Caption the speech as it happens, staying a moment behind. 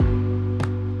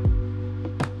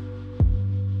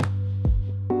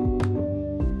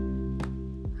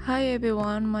Hi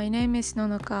everyone, my name is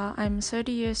Nonoka. I'm a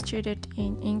third-year student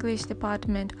in English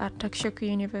department at Takushoku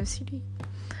University.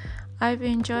 I've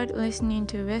enjoyed listening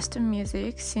to Western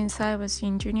music since I was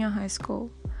in junior high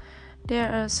school.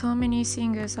 There are so many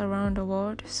singers around the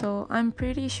world, so I'm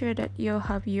pretty sure that you'll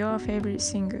have your favorite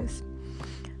singers.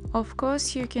 Of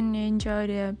course, you can enjoy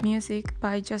their music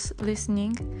by just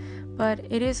listening, but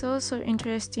it is also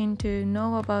interesting to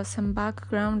know about some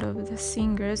background of the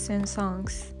singers and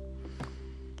songs.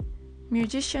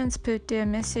 Musicians put their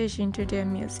message into their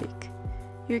music.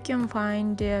 You can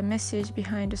find their message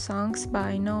behind the songs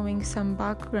by knowing some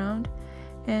background,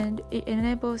 and it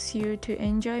enables you to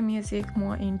enjoy music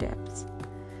more in depth.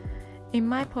 In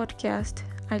my podcast,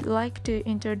 I'd like to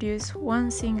introduce one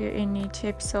singer in each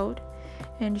episode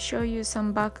and show you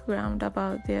some background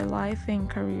about their life and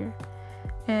career,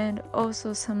 and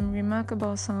also some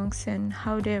remarkable songs and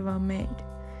how they were made.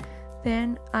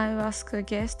 Then I'll ask a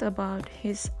guest about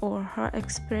his or her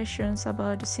expressions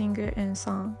about the singer and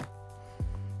song.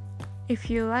 If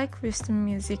you like Western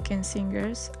music and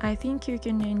singers, I think you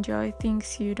can enjoy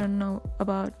things you don't know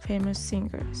about famous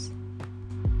singers.